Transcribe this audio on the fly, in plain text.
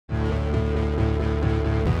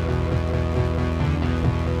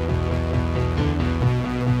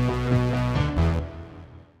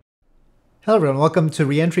Hello everyone, welcome to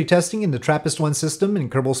reentry testing in the Trappist-1 system in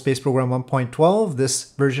Kerbal Space Program 1.12.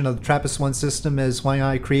 This version of the Trappist-1 system is one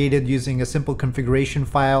I created using a simple configuration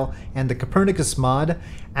file and the Copernicus mod,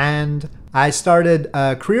 and I started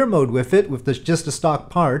career mode with it with just the stock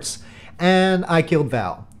parts, and I killed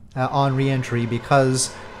Val on reentry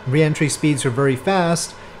because reentry speeds are very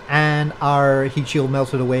fast and our heat shield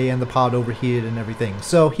melted away and the pod overheated and everything.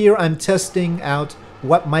 So here I'm testing out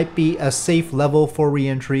what might be a safe level for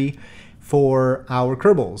reentry for our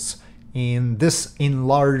Kerbals in this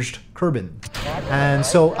enlarged Kerbin. And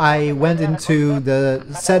so I went into the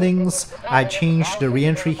settings, I changed the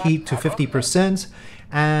reentry heat to 50%,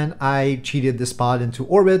 and I cheated this pod into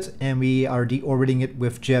orbit, and we are deorbiting it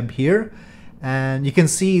with Jeb here. And you can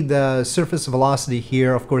see the surface velocity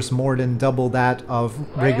here, of course more than double that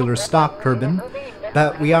of regular stock Kerbin.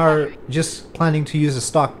 But we are just planning to use the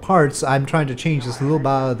stock parts. I'm trying to change this a little bit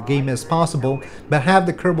of the game as possible, but have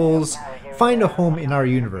the Kerbals find a home in our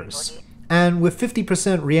universe. And with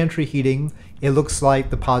 50% reentry heating, it looks like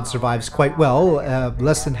the pod survives quite well.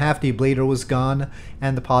 Less than half the ablator was gone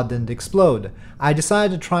and the pod didn't explode. I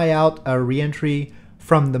decided to try out a reentry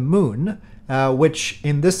from the moon, which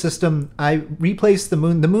in this system, I replaced the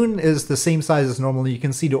moon. The moon is the same size as normal. You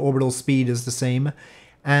can see the orbital speed is the same,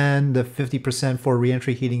 and the 50% for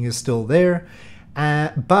reentry heating is still there.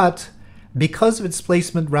 But because of its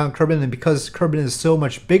placement around Kerbin and because Kerbin is so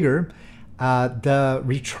much bigger, the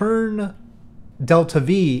return delta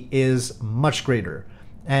V is much greater.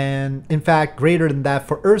 And in fact, greater than that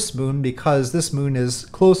for Earth's moon, because this moon is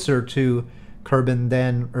closer to Kerbin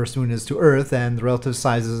than Earth's moon is to Earth, and the relative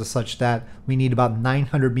sizes are such that we need about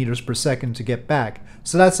 900 meters per second to get back.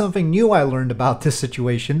 So that's something new I learned about this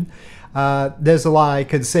situation. There's a lot I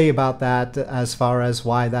could say about that as far as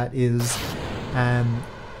why that is. And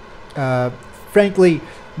frankly,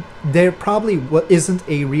 there probably isn't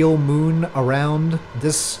a real moon around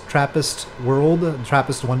this Trappist world,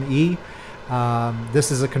 Trappist-1e.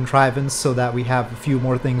 This is a contrivance so that we have a few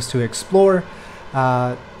more things to explore.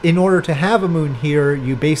 In order to have a moon here,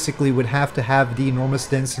 you basically would have to have the enormous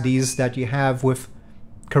densities that you have with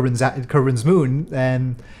Kerbin's moon,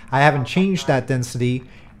 and I haven't changed that density,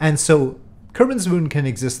 and so Kerbin's moon can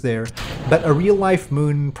exist there, but a real-life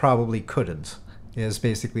moon probably couldn't, is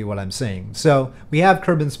basically what I'm saying. So we have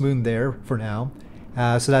Kerbin's moon there for now,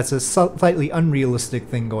 so that's a slightly unrealistic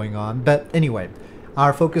thing going on, but anyway,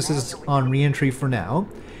 our focus is on reentry for now,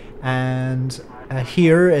 and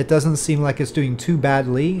here it doesn't seem like it's doing too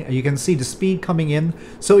badly. You can see the speed coming in,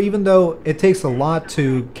 so even though it takes a lot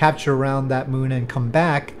to capture around that moon and come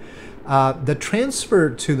back, the transfer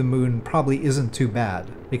to the moon probably isn't too bad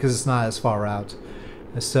because it's not as far out.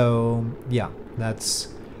 So yeah, that's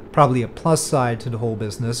probably a plus side to the whole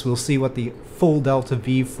business. We'll see what the full delta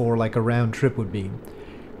V for like a round trip would be.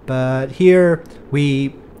 But here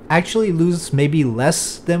we actually lose maybe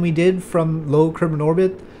less than we did from low Kerbin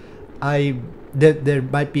orbit. There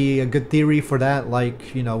might be a good theory for that,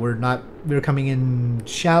 like, you know, we're coming in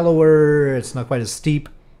shallower, it's not quite as steep,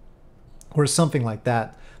 or something like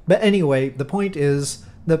that. But anyway, the point is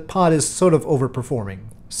the pod is sort of overperforming.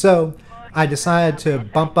 So I decided to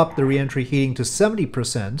bump up the reentry heating to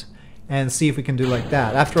 70% and see if we can do like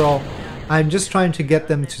that. After all, I'm just trying to get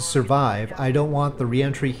them to survive. I don't want the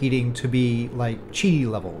reentry heating to be like cheaty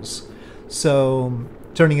levels. So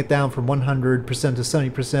turning it down from 100% to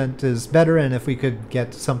 70% is better, and if we could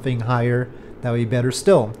get something higher, that would be better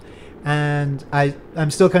still. And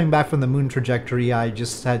I'm still coming back from the moon trajectory. I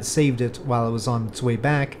just had saved it while it was on its way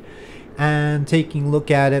back, and taking a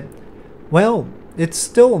look at it, well, it's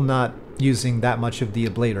still not using that much of the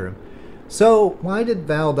ablator. So why did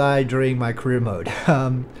Val die during my career mode?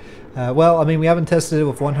 Well, I mean, we haven't tested it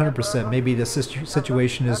with 100%. Maybe the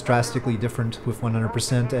situation is drastically different with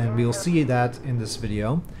 100%, and we'll see that in this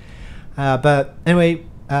video. But anyway,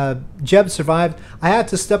 Jeb survived. I had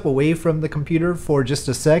to step away from the computer for just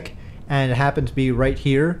a sec, and it happened to be right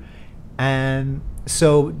here. And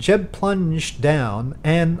so Jeb plunged down,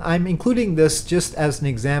 and I'm including this just as an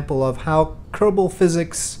example of how Kerbal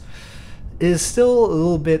physics is still a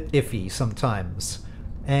little bit iffy sometimes.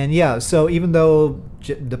 And yeah, so even though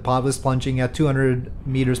the pod was plunging at 200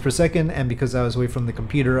 meters per second, and because I was away from the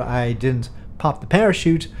computer, I didn't pop the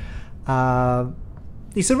parachute,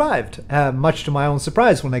 he survived, much to my own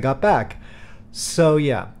surprise when I got back. So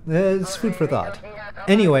yeah, it's food for thought.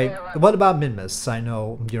 Anyway, what about Minmus? I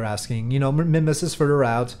know you're asking. You know, Minmus is further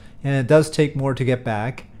out, and it does take more to get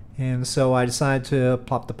back. And so I decided to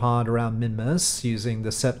plop the pod around Minmus using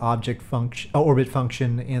the set object function, orbit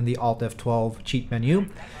function in the Alt F12 cheat menu.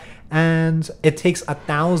 And it takes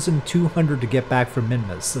 1,200 to get back from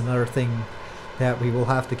Minmus. Another thing that we will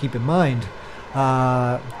have to keep in mind.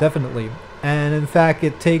 Definitely. And in fact,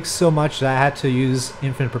 it takes so much that I had to use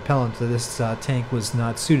infinite propellant. So this tank was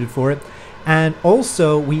not suited for it. And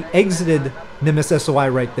also, we exited Mimis SOI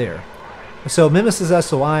right there. So Mimis's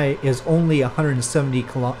SOI is only 170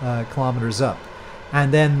 kilometers up.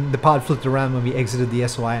 And then the pod flipped around when we exited the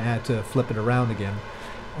SOI and I had to flip it around again.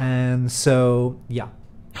 And so, yeah.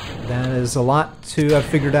 That is a lot to have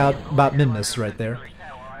figured out about Mimis right there.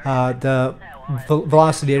 The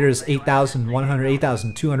velocity is 8,100,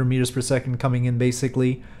 8,200 meters per second coming in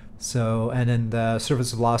basically. So, and then the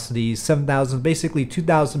surface velocity 7,000, basically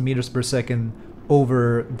 2,000 meters per second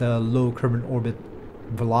over the low Kerbin orbit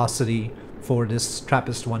velocity for this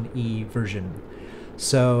Trappist-1e version.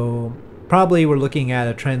 So probably we're looking at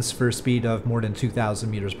a transfer speed of more than 2,000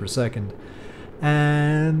 meters per second.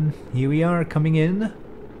 And here we are coming in.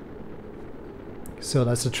 So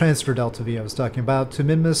that's the transfer delta V I was talking about. To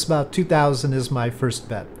Mimis, about 2,000 is my first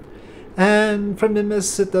bet. And from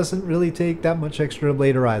Mimis, it doesn't really take that much extra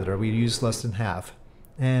ablator either. We use less than half.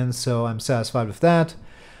 And so I'm satisfied with that.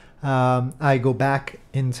 I go back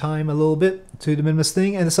in time a little bit to the Mimis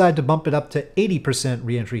thing and decide to bump it up to 80%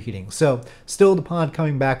 reentry heating. So still the pod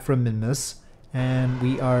coming back from Mimis, and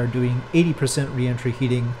we are doing 80% reentry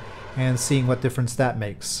heating and seeing what difference that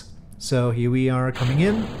makes. So here we are coming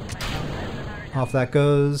in. Off that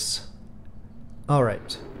goes.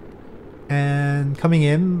 Alright. And coming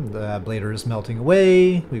in, the ablator is melting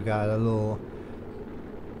away. We've got a little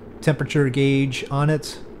temperature gauge on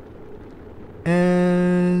it.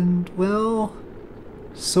 And, well,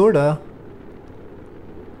 sorta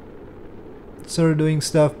doing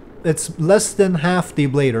stuff. It's less than half the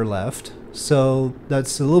ablator left, so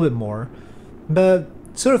that's a little bit more. But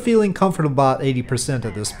sort of feeling comfortable about 80%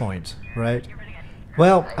 at this point, right?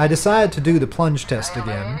 Well, I decided to do the plunge test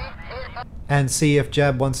again and see if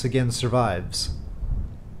Jeb once again survives.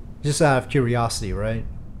 Just out of curiosity, right?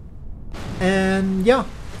 And yeah,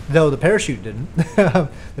 though the parachute didn't. The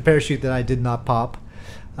parachute that I did not pop.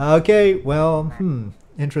 Okay, well,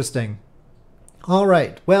 interesting.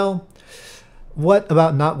 Alright, well, what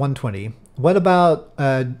about not 120? What about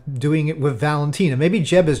doing it with Valentina? Maybe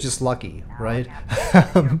Jeb is just lucky, right?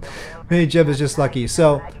 Maybe Jeb is just lucky.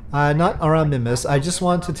 So, not around Mimis. I just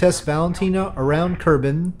want to test Valentina around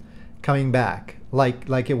Kerbin coming back,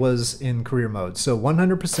 like it was in career mode. So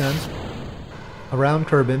 100% around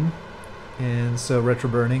Kerbin, and so retro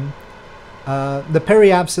burning. The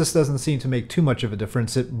periapsis doesn't seem to make too much of a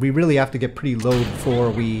difference. We really have to get pretty low before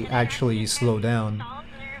we actually slow down.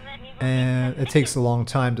 And it takes a long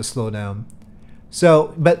time to slow down.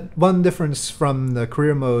 So, but one difference from the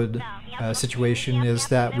career mode situation is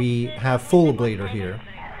that we have full ablator here.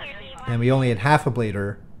 And we only had half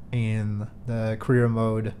ablator in the career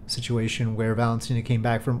mode situation where Valentina came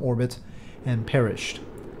back from orbit and perished.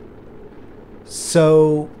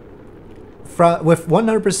 So, with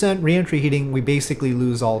 100% reentry heating, we basically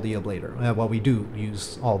lose all the ablator. Well, we do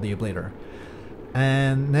use all the ablator.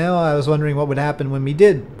 And now I was wondering what would happen when we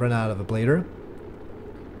did run out of ablator.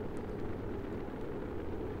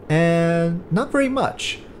 And not very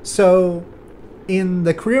much. So in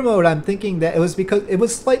the career mode, I'm thinking that it was because it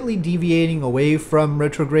was slightly deviating away from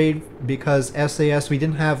retrograde because SAS, we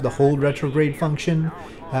didn't have the hold retrograde function.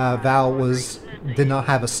 Val did not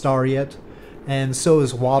have a star yet. And so it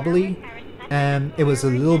was wobbly. And it was a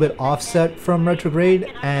little bit offset from retrograde,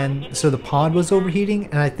 and so the pod was overheating,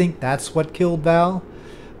 and I think that's what killed Val.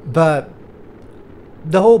 But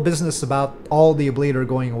the whole business about all the ablator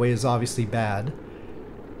going away is obviously bad.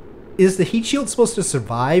 Is the heat shield supposed to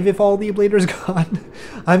survive if all the ablator is gone?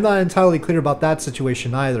 I'm not entirely clear about that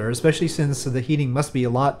situation either, especially since the heating must be a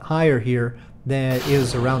lot higher here than it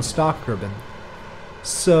is around stock Kerbin.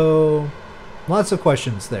 So, lots of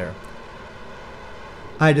questions there.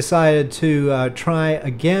 I decided to try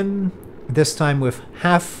again, this time with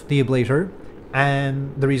half the ablator,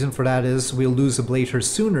 and the reason for that is we'll lose ablator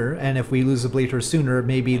sooner, and if we lose ablator sooner,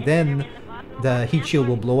 maybe then the heat shield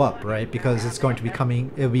will blow up, right? Because it's going to be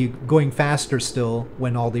it'll be going faster still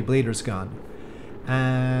when all the ablator's gone.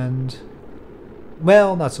 And,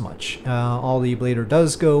 well, not so much. All the ablator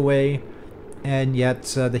does go away, and yet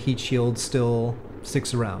the heat shield still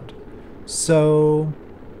sticks around. So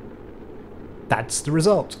that's the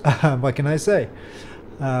result. What can I say?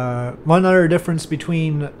 One other difference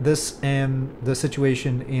between this and the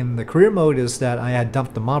situation in the career mode is that I had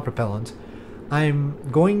dumped the mod propellant. I'm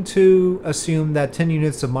going to assume that 10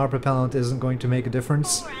 units of mod propellant isn't going to make a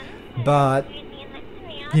difference, but,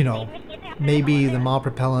 you know, maybe the mod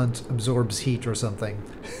propellant absorbs heat or something.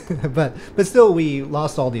 but still, we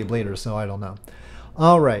lost all the ablators, so I don't know.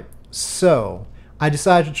 Alright, so I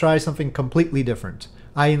decided to try something completely different.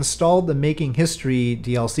 I installed the Making History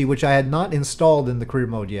DLC, which I had not installed in the career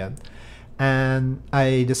mode yet. And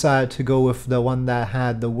I decided to go with the one that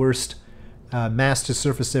had the worst mass to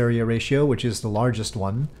surface area ratio, which is the largest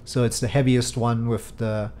one. So it's the heaviest one with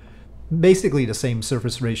the basically the same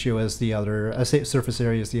surface ratio as the other, surface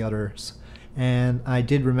area as the others. And I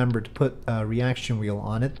did remember to put a reaction wheel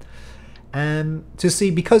on it. And to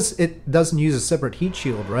see, because it doesn't use a separate heat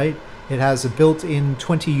shield, right? It has a built-in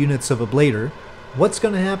 20 units of ablator. What's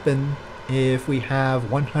going to happen if we have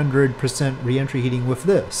 100% reentry heating with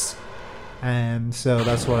this? And so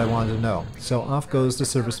that's what I wanted to know. So off goes the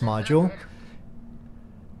service module.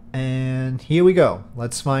 And here we go.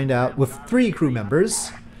 Let's find out with 3 crew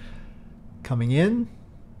members coming in.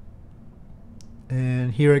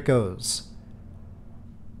 And here it goes.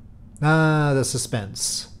 Ah, the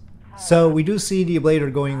suspense. So we do see the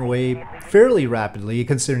ablator going away fairly rapidly,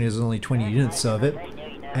 considering there's only 20 units of it.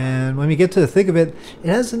 And when we get to the thick of it, it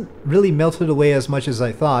hasn't really melted away as much as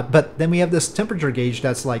I thought. But then we have this temperature gauge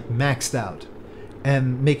that's like maxed out,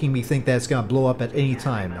 and making me think that it's going to blow up at any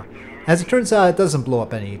time. As it turns out, it doesn't blow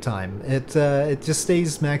up at any time. It just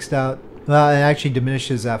stays maxed out. Well, it actually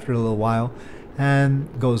diminishes after a little while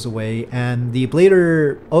and goes away. And the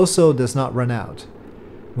ablator also does not run out,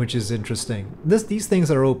 which is interesting. These things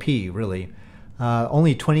are OP, really.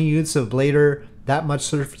 Only 20 units of ablator, that much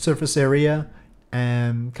surface area,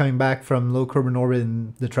 and coming back from low Kerbin orbit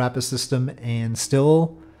in the Trappist system, and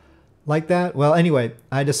still like that. Well, anyway,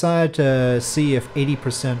 I decided to see if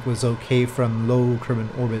 80% was okay from low Kerbin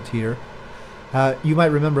orbit here. You might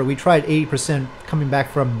remember we tried 80% coming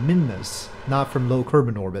back from Minmus, not from low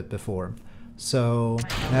Kerbin orbit before. So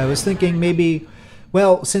I was thinking maybe,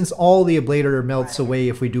 well, since all the ablator melts away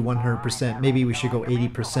if we do 100%, maybe we should go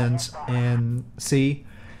 80% and see.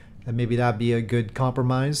 And maybe that'd be a good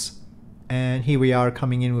compromise. And here we are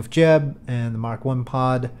coming in with Jeb and the Mark 1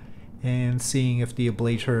 pod and seeing if the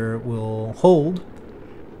ablator will hold.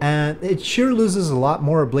 And it sure loses a lot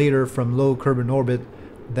more ablator from low Kerbin orbit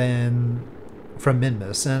than from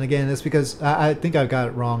Minmus. And again, it's because I think I got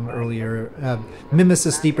it wrong earlier. Minmus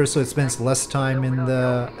is steeper, so it spends less time in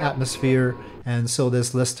the atmosphere, and so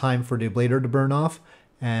there's less time for the ablator to burn off.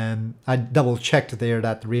 And I double checked there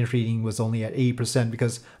that the reentry heating was only at 80%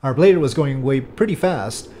 because our ablator was going away pretty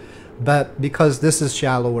fast. But because this is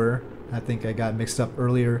shallower, I think I got mixed up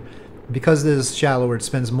earlier, because this is shallower, it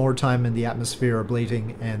spends more time in the atmosphere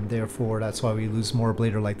ablating, and therefore that's why we lose more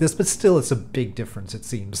ablator like this. But still, it's a big difference, it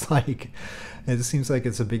seems like. It seems like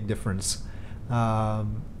it's a big difference.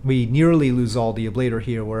 We nearly lose all the ablator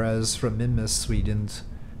here, whereas from Minmus we didn't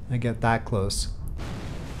get that close.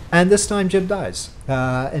 And this time Jib dies.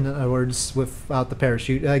 In other words, without the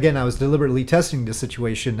parachute. Again, I was deliberately testing the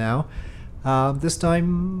situation now. This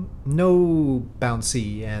time, no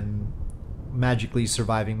bouncy and magically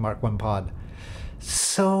surviving Mark 1 pod.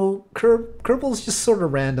 So Kerbал's just sort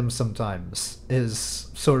of random sometimes,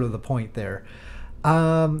 is sort of the point there.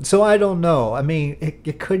 So I don't know. I mean,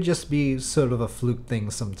 it could just be sort of a fluke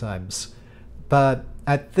thing sometimes. But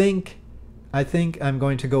I think I'm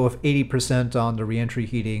going to go with 80% on the reentry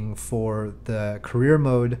heating for the career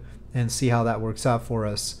mode and see how that works out for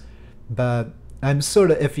us. But I'm sort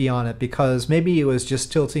of iffy on it because maybe it was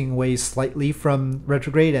just tilting away slightly from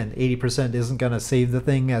retrograde, and 80% isn't going to save the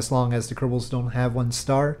thing as long as the Kerbals don't have 1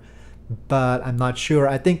 star. But I'm not sure.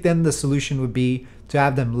 I think then the solution would be to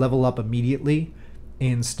have them level up immediately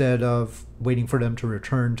instead of waiting for them to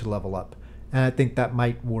return to level up. And I think that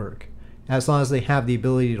might work, as long as they have the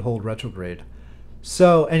ability to hold retrograde.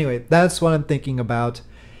 So anyway, that's what I'm thinking about.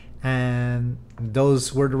 And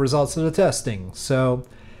those were the results of the testing. So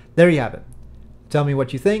there you have it. Tell me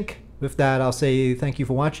what you think. With that, I'll say thank you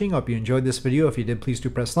for watching. I hope you enjoyed this video. If you did, please do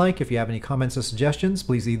press like. If you have any comments or suggestions,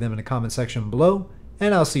 please leave them in the comment section below.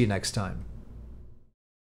 And I'll see you next time.